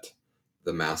what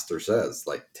the master says,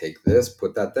 like take this,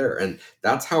 put that there. And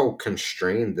that's how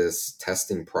constrained this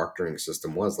testing proctoring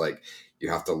system was. Like, you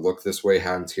have to look this way,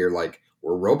 hands here, like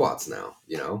we're robots now,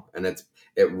 and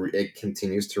it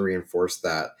continues to reinforce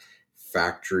that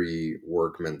factory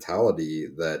work mentality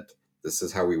that this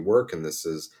is how we work, and this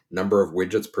is number of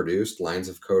widgets produced, lines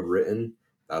of code written.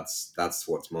 That's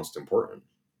what's most important.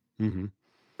 Mm-hmm.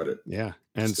 But it Yeah.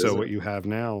 And so what you have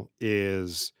now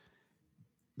is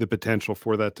the potential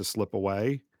for that to slip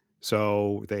away.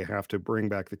 So they have to bring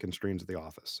back the constraints of the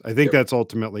office. I think that's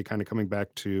ultimately kind of coming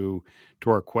back to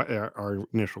our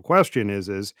initial question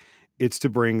is it's to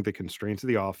bring the constraints of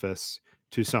the office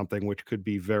to something which could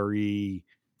be very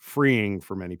freeing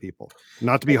for many people.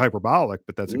 Not to be hyperbolic,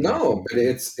 but that's exactly but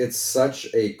it's such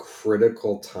a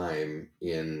critical time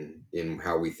in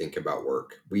how we think about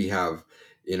work. We have,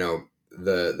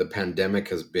 the pandemic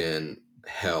has been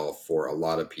hell for a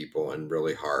lot of people and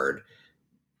really hard,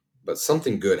 but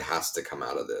something good has to come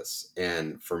out of this.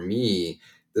 And for me,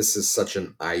 this is such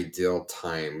an ideal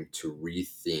time to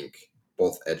rethink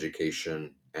both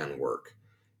education and work.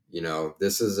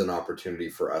 This is an opportunity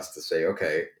for us to say,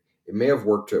 okay, it may have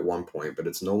worked at one point, but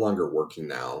it's no longer working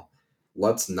now.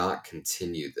 Let's not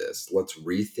continue this. Let's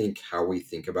rethink how we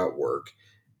think about work,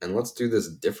 and let's do this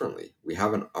differently. We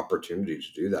have an opportunity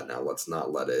to do that now. Let's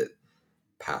not let it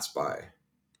pass by.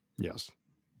 Yes.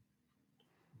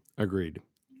 Agreed.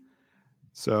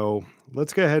 So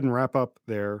let's go ahead and wrap up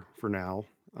there for now.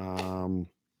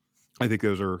 I think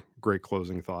those are great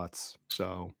closing thoughts.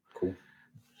 So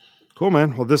cool,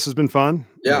 man. Well, this has been fun.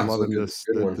 Yeah, I'm loving this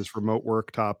remote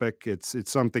work topic. It's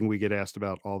something we get asked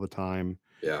about all the time.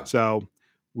 Yeah. So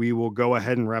we will go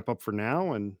ahead and wrap up for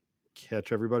now and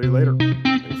catch everybody later.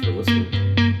 Thanks for listening.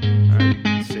 All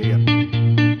right. See ya.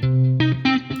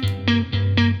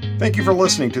 Thank you for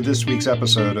listening to this week's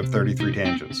episode of 33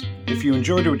 Tangents. If you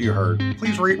enjoyed what you heard,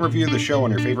 please rate and review the show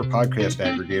on your favorite podcast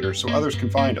aggregator so others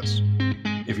can find us.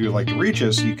 If you would like to reach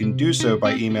us, you can do so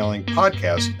by emailing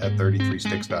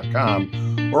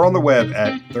podcast@33sticks.com or on the web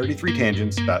at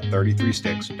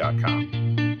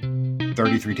 33tangents.33sticks.com.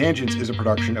 33 Tangents is a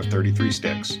production of 33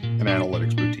 Sticks, an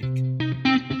analytics boutique.